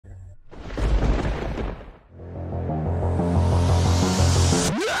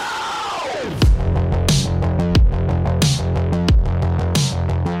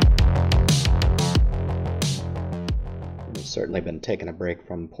taken a break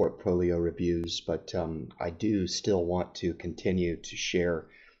from portfolio reviews, but I do still want to continue to share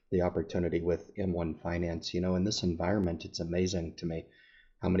the opportunity with M1 Finance. You know, in this environment, it's amazing to me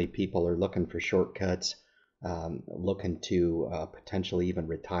how many people are looking for shortcuts, looking to potentially even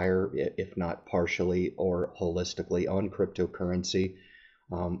retire, if not partially or holistically, on cryptocurrency.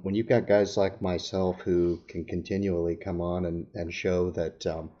 When you've got guys like myself who can continually come on and show that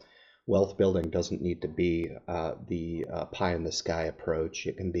wealth building doesn't need to be the pie in the sky approach.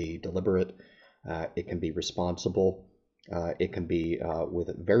 It can be deliberate, it can be responsible, it can be with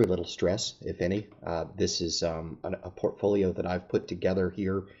very little stress, if any. This is a portfolio that I've put together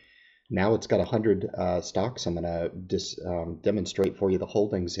here. Now it's got 100 stocks. I'm going to demonstrate for you the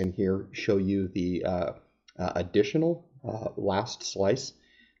holdings in here, show you the additional last slice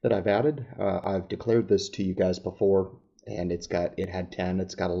that I've added. I've declared this to you guys before, and it had 10,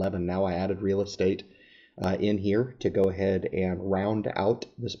 it's got 11. Now I added real estate in here to go ahead and round out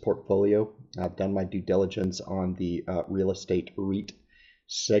this portfolio. I've done my due diligence on the real estate REIT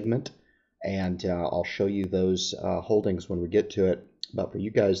segment, and I'll show you those holdings when we get to it. But for you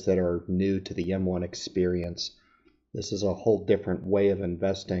guys that are new to the M1 experience, this is a whole different way of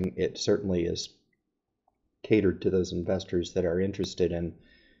investing. It certainly is catered to those investors that are interested in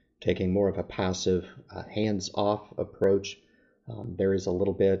taking more of a passive, hands-off approach. There is a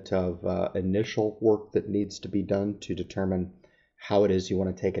little bit of initial work that needs to be done to determine how it is you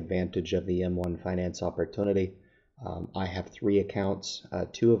want to take advantage of the M1 Finance opportunity. I have 3 accounts.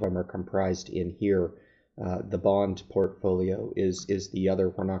 2 of them are comprised in here. The bond portfolio is the other.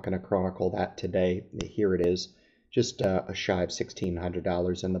 We're not going to chronicle that today. Here it is, just a shy of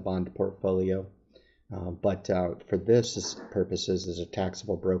 $1,600 in the bond portfolio. But for this purposes is a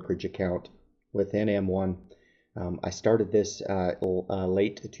taxable brokerage account within M1. I started this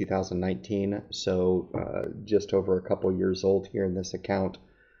late 2019, so just over a couple years old here in this account.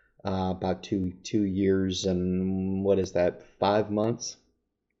 About two years and what is that, 5 months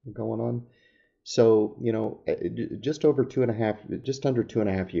going on. So, you know, just under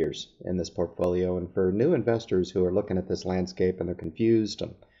 2.5 years in this portfolio. And for new investors who are looking at this landscape and they're confused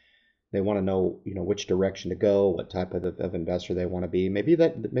and they want to know, you know, which direction to go, what type of investor they want to be. Maybe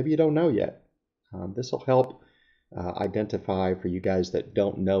you don't know yet. This will help identify for you guys that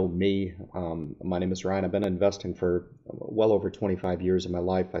don't know me. My name is Ryan. I've been investing for well over 25 years of my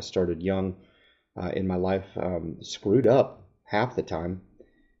life. I started young in my life, screwed up half the time.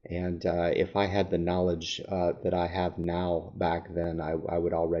 And if I had the knowledge that I have now back then, I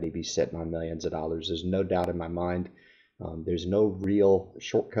would already be sitting on millions of dollars. There's no doubt in my mind. There's no real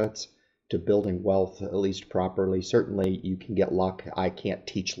shortcuts to building wealth, at least properly. Certainly you can get luck. I can't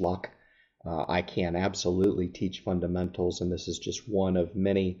teach luck. I can absolutely teach fundamentals, and this is just one of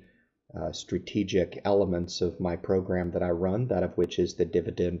many strategic elements of my program that I run, that of which is the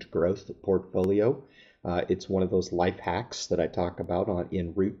dividend growth portfolio. It's one of those life hacks that I talk about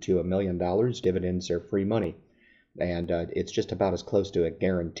en route to $1 million. Dividends are free money, and it's just about as close to a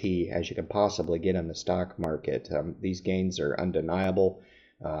guarantee as you can possibly get in the stock market. These gains are undeniable.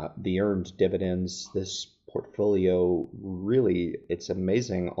 The earned dividends, this portfolio really, it's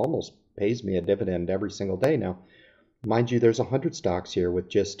amazing, almost pays me a dividend every single day now. Mind you, there's 100 stocks here with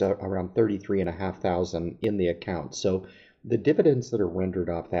just around 33,500 in the account. So the dividends that are rendered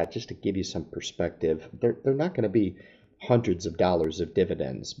off that, just to give you some perspective, they're not going to be hundreds of dollars of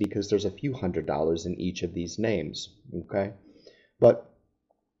dividends because there's a few $100s in each of these names, okay? But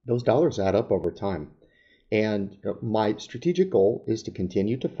those dollars add up over time. And my strategic goal is to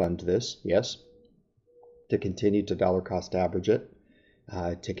continue to fund this, yes, to continue to dollar cost average it,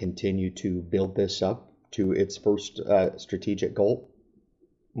 to continue to build this up to its first strategic goal.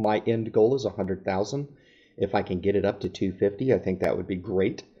 My end goal is 100,000. If I can get it up to 250, I think that would be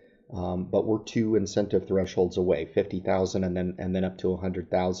great. But we're 2 incentive thresholds away, 50,000 and then up to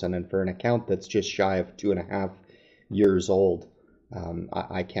 100,000. And for an account that's just shy of 2.5 years old,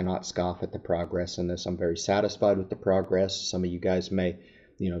 I cannot scoff at the progress in this. I'm very satisfied with the progress. Some of you guys may,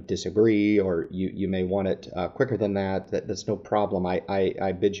 you know, disagree, or you may want it quicker than that. That's no problem.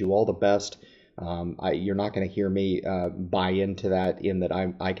 I bid you all the best. You're not going to hear me buy into that in that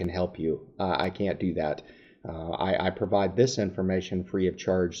I can help you. I can't do that. I provide this information free of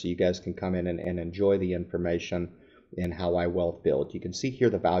charge so you guys can come in and enjoy the information in how I wealth build. You can see here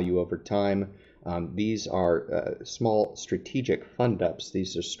the value over time. These are small strategic fund ups.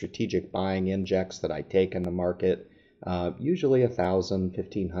 These are strategic buying injects that I take in the market, usually $1,000,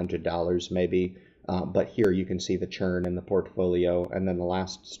 $1,500 maybe. But here you can see the churn in the portfolio, and then the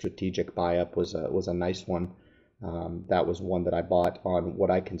last strategic buy up was a nice one. That was one that I bought on what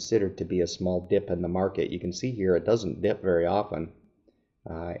I considered to be a small dip in the market. You can see here it doesn't dip very often.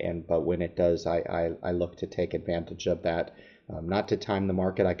 But when it does, I look to take advantage of that. Not to time the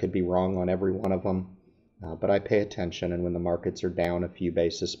market. I could be wrong on every one of them, but I pay attention. And when the markets are down a few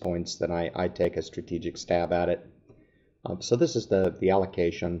basis points, then I take a strategic stab at it. So this is the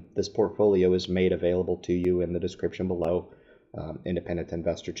allocation. This portfolio is made available to you in the description below. Independent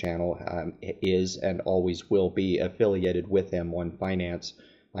Investor Channel is and always will be affiliated with M1 Finance.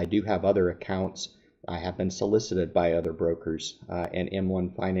 I do have other accounts. I have been solicited by other brokers, and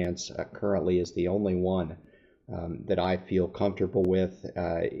M1 Finance currently is the only one that I feel comfortable with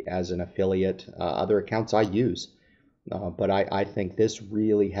as an affiliate. Other accounts I use, but I think this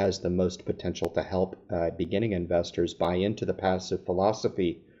really has the most potential to help beginning investors buy into the passive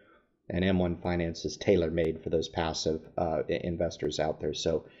philosophy, and M1 Finance is tailor-made for those passive investors out there.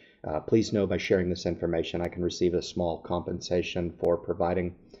 So please know by sharing this information, I can receive a small compensation for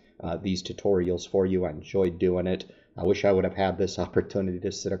providing these tutorials for you. I enjoyed doing it. I wish I would have had this opportunity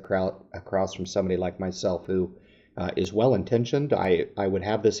to sit across from somebody like myself who is well-intentioned. I would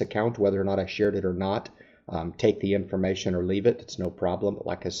have this account whether or not I shared it or not. Take the information or leave it. It's no problem. But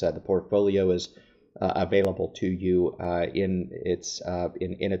like I said, the portfolio is available to you in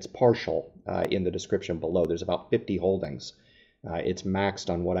its partial in the description below. There's about 50 holdings. It's maxed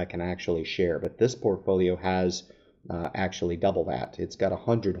on what I can actually share, but this portfolio has actually double that. It's got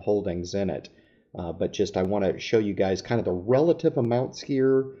 100 holdings in it. But just I want to show you guys kind of the relative amounts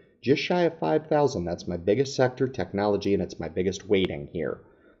here, just shy of 5,000. That's my biggest sector, technology, and it's my biggest weighting here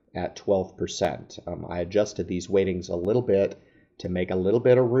at 12%. I adjusted these weightings a little bit to make a little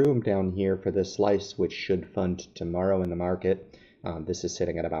bit of room down here for this slice, which should fund tomorrow in the market. This is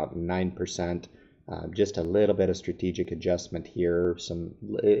sitting at about 9%. Just a little bit of strategic adjustment here.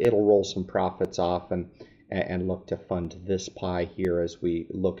 It'll roll some profits off and look to fund this pie here as we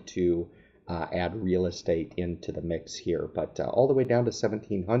look to add real estate into the mix here. But all the way down to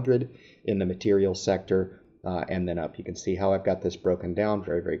 1,700 in the material sector. And then up, you can see how I've got this broken down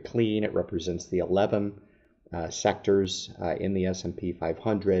very, very clean. It represents the 11 sectors in the S&P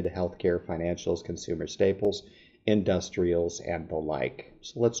 500, healthcare, financials, consumer staples, industrials, and the like.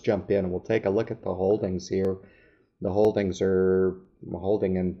 So let's jump in and we'll take a look at the holdings here. The holdings are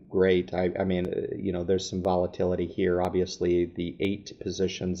holding in great. I mean, you know, there's some volatility here. Obviously, the 8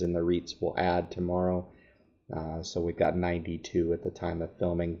 positions in the REITs will add tomorrow. So we've got 92 at the time of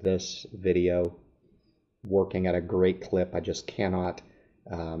filming this video. Working at a great clip. I just cannot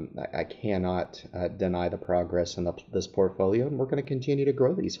deny the progress in this portfolio, and we're going to continue to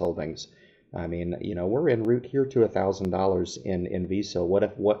grow these holdings. I mean, you know, we're en route here to $1,000 in Visa.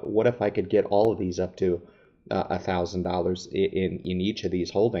 What if I could get all of these up to $1,000 in each of these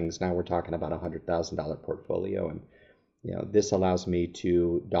holdings? Now we're talking about a $100,000 portfolio, and you know, this allows me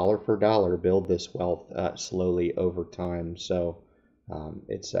to dollar for dollar build this wealth slowly over time. So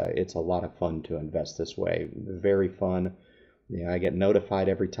it's a lot of fun to invest this way. Very fun. You know, I get notified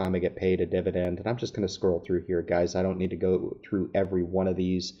every time I get paid a dividend, and I'm just going to scroll through here, guys. I don't need to go through every one of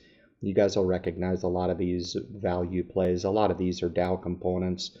these. You guys will recognize a lot of these value plays. A lot of these are Dow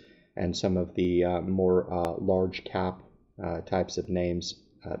components, and some of the more large cap types of names.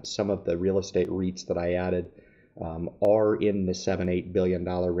 Some of the real estate REITs that I added are in the $7-8 billion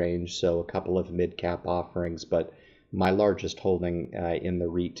range, so a couple of mid-cap offerings, but my largest holding in the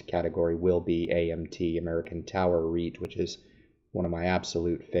REIT category will be AMT, American Tower REIT, which is one of my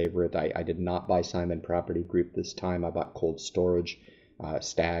absolute favorite. I did not buy Simon Property Group this time. I bought Cold Storage,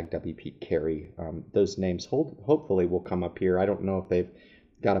 Stag, WP Carey. Those names hopefully will come up here. I don't know if they've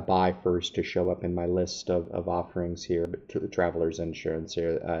got to buy first to show up in my list of offerings here, but to the Travelers Insurance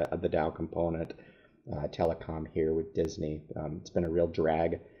here, the Dow component, telecom here with Disney. It's been a real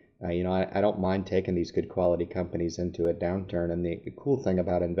drag. You know, I don't mind taking these good quality companies into a downturn, and the cool thing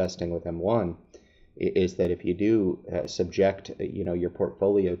about investing with M1 is that if you do subject, you know, your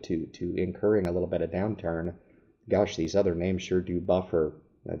portfolio to incurring a little bit of downturn, gosh, these other names sure do buffer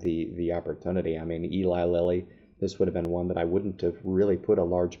the opportunity. I mean, Eli Lilly, this would have been one that I wouldn't have really put a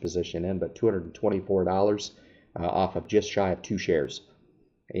large position in, but $224 off of just shy of 2 shares.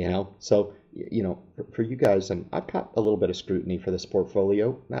 You know, so, you know, for you guys, and I've got a little bit of scrutiny for this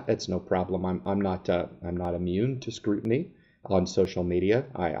portfolio. It's no problem. I'm not immune to scrutiny on social media.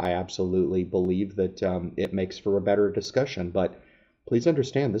 I absolutely believe that it makes for a better discussion. But please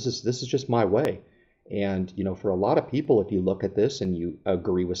understand, this is just my way. And you know, for a lot of people, if you look at this and you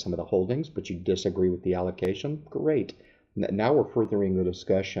agree with some of the holdings, but you disagree with the allocation, great. Now we're furthering the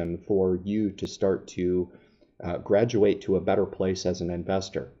discussion for you to start to graduate to a better place as an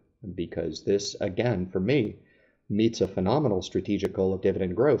investor, because this, again, for me, meets a phenomenal strategic goal of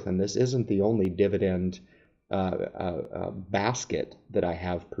dividend growth. And this isn't the only dividend basket that I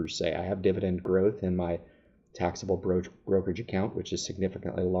have per se. I have dividend growth in my taxable brokerage account, which is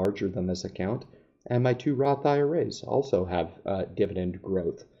significantly larger than this account. And my 2 Roth IRAs also have dividend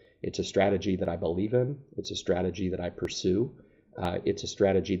growth. It's a strategy that I believe in. It's a strategy that I pursue. It's a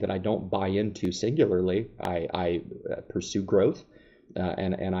strategy that I don't buy into singularly. I pursue growth,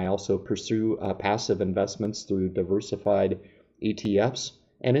 and I also pursue passive investments through diversified ETFs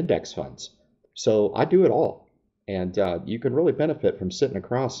and index funds. So I do it all. And you can really benefit from sitting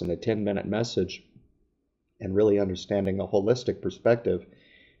across in a 10-minute message and really understanding a holistic perspective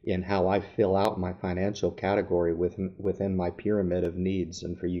in how I fill out my financial category within my pyramid of needs.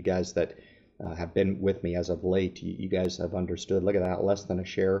 And for you guys that have been with me as of late, you guys have understood. Look at that, less than a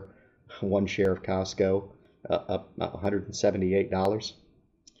share, 1 share of Costco, up $178.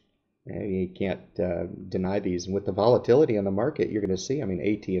 You can't deny these. And with the volatility in the market, you're going to see, I mean,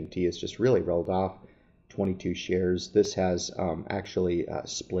 AT&T has just really rolled off 22 shares. This has actually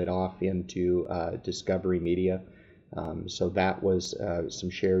split off into Discovery Media. So that was some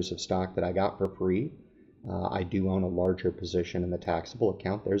shares of stock that I got for free. I do own a larger position in the taxable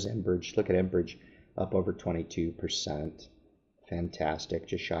account. There's Enbridge. Look at Enbridge, up over 22%. Fantastic,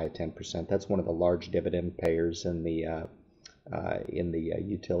 just shy of 10%. That's one of the large dividend payers in the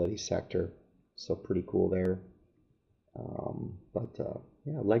utility sector. So pretty cool there.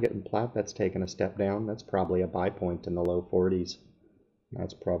 Yeah, Leggett & Platt, that's taken a step down. That's probably a buy point in the low 40s.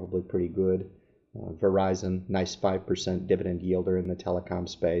 That's probably pretty good. Verizon, nice 5% dividend yielder in the telecom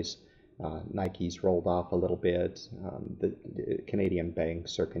space. Nike's rolled off a little bit. The Canadian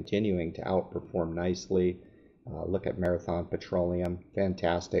banks are continuing to outperform nicely. Look at Marathon Petroleum,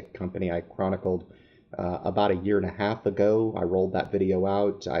 fantastic company. I chronicled about a year and a half ago. I rolled that video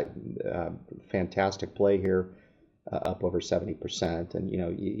out. Fantastic play here, up over 70%. And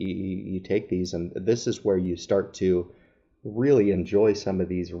you take these, and this is where you start to really enjoy some of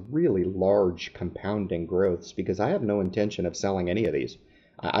these really large compounding growths, because I have no intention of selling any of these.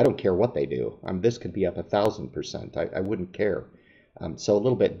 I don't care what they do. This could be up 1,000%. I wouldn't care. So a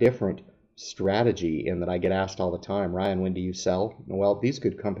little bit different strategy in that I get asked all the time, Ryan, when do you sell? Well, these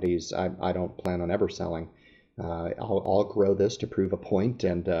good companies, I don't plan on ever selling. I'll grow this to prove a point,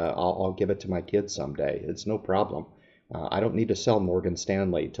 and I'll give it to my kids someday. It's no problem. I don't need to sell Morgan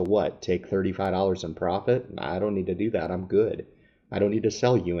Stanley to what? Take $35 in profit? I don't need to do that. I'm good. I don't need to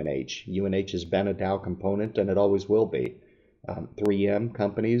sell UNH. UNH has been a Dow component, and it always will be. 3M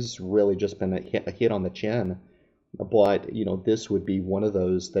companies really just been a hit on the chin. But, this would be one of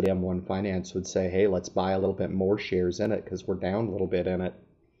those that M1 Finance would say, hey, let's buy a little bit more shares in it because we're down a little bit in it.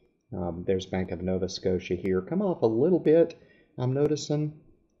 There's Bank of Nova Scotia here. Come off a little bit, I'm noticing,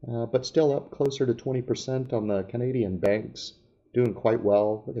 but still up closer to 20% on the Canadian banks. Doing quite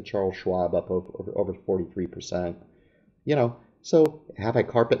well. Look at Charles Schwab up over 43%. So have I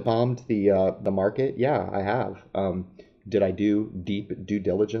carpet bombed the market? Yeah, I have. Did I do deep due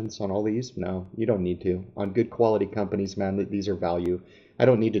diligence on all these? No, you don't need to. On good quality companies, man, these are value. I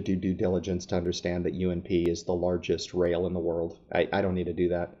don't need to do due diligence to understand that UNP is the largest rail in the world. I don't need to do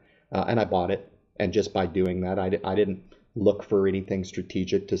that. And I bought it. And just by doing that, I didn't look for anything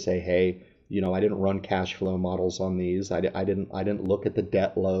strategic to say, hey, I didn't run cash flow models on these. I didn't look at the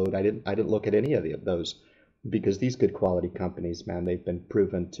debt load. I didn't look at any of those. Because these good quality companies, man, they've been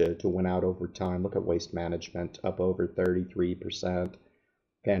proven to win out over time. Look at Waste Management, up over 33%.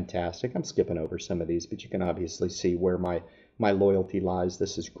 Fantastic. I'm skipping over some of these, but you can obviously see where my loyalty lies.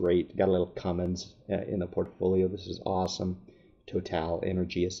 This is great. Got a little Cummins in the portfolio. This is awesome. Total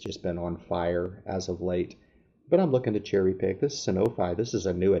Energy has just been on fire as of late. But I'm looking to cherry pick. This is SoFi. This is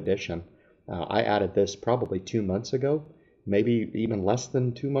a new addition. I added this probably 2 months ago. Maybe even less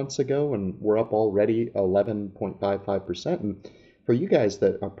than 2 months ago, and we're up already 11.55%. And for you guys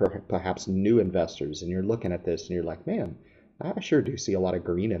that are perhaps new investors, and you're looking at this and you're like, man, I sure do see a lot of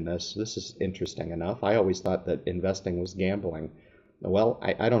green in this. This is interesting enough. I always thought that investing was gambling. Well,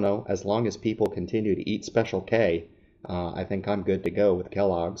 I don't know. As long as people continue to eat Special K, I think I'm good to go with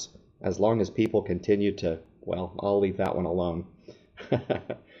Kellogg's. As long as people continue to, well, I'll leave that one alone.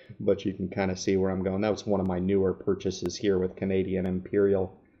 But you can kind of see where I'm going. That was one of my newer purchases here with Canadian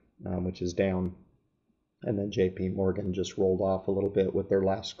Imperial, which is down. And then JP Morgan just rolled off a little bit with their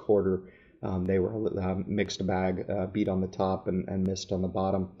last quarter. They were a mixed bag, beat on the top and missed on the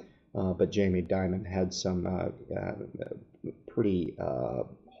bottom. But Jamie Dimon had some pretty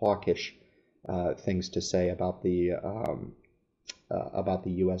hawkish things to say about the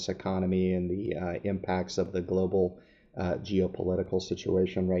U.S. economy and the impacts of the global geopolitical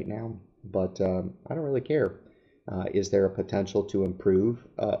situation right now. But I don't really care. Is there a potential to improve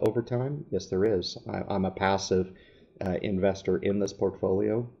over time? Yes, there is. I'm a passive investor in this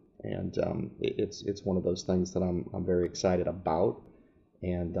portfolio, and it's one of those things that I'm very excited about,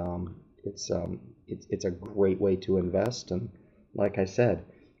 and it's a great way to invest. And like I said,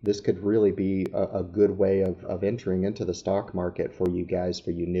 this could really be a good way of entering into the stock market for you guys,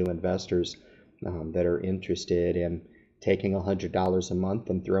 for you new investors that are interested in taking $100 a month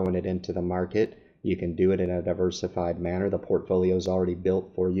and throwing it into the market. You can do it in a diversified manner. The portfolio is already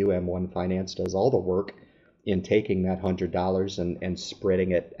built for you. M1 Finance does all the work in taking that $100 and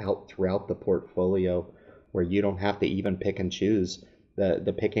spreading it out throughout the portfolio, where you don't have to even pick and choose.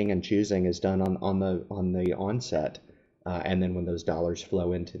 The picking and choosing is done on the onset, and then when those dollars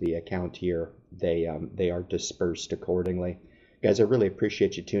flow into the account here, they are dispersed accordingly. Guys, I really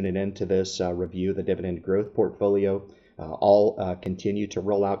appreciate you tuning in to this review of the dividend growth portfolio. I'll continue to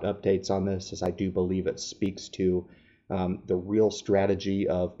roll out updates on this, as I do believe it speaks to the real strategy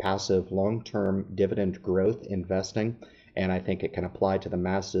of passive long-term dividend growth investing, and I think it can apply to the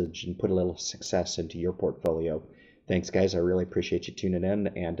masses and put a little success into your portfolio. Thanks, guys. I really appreciate you tuning in,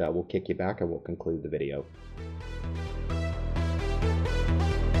 and we'll kick you back and we'll conclude the video.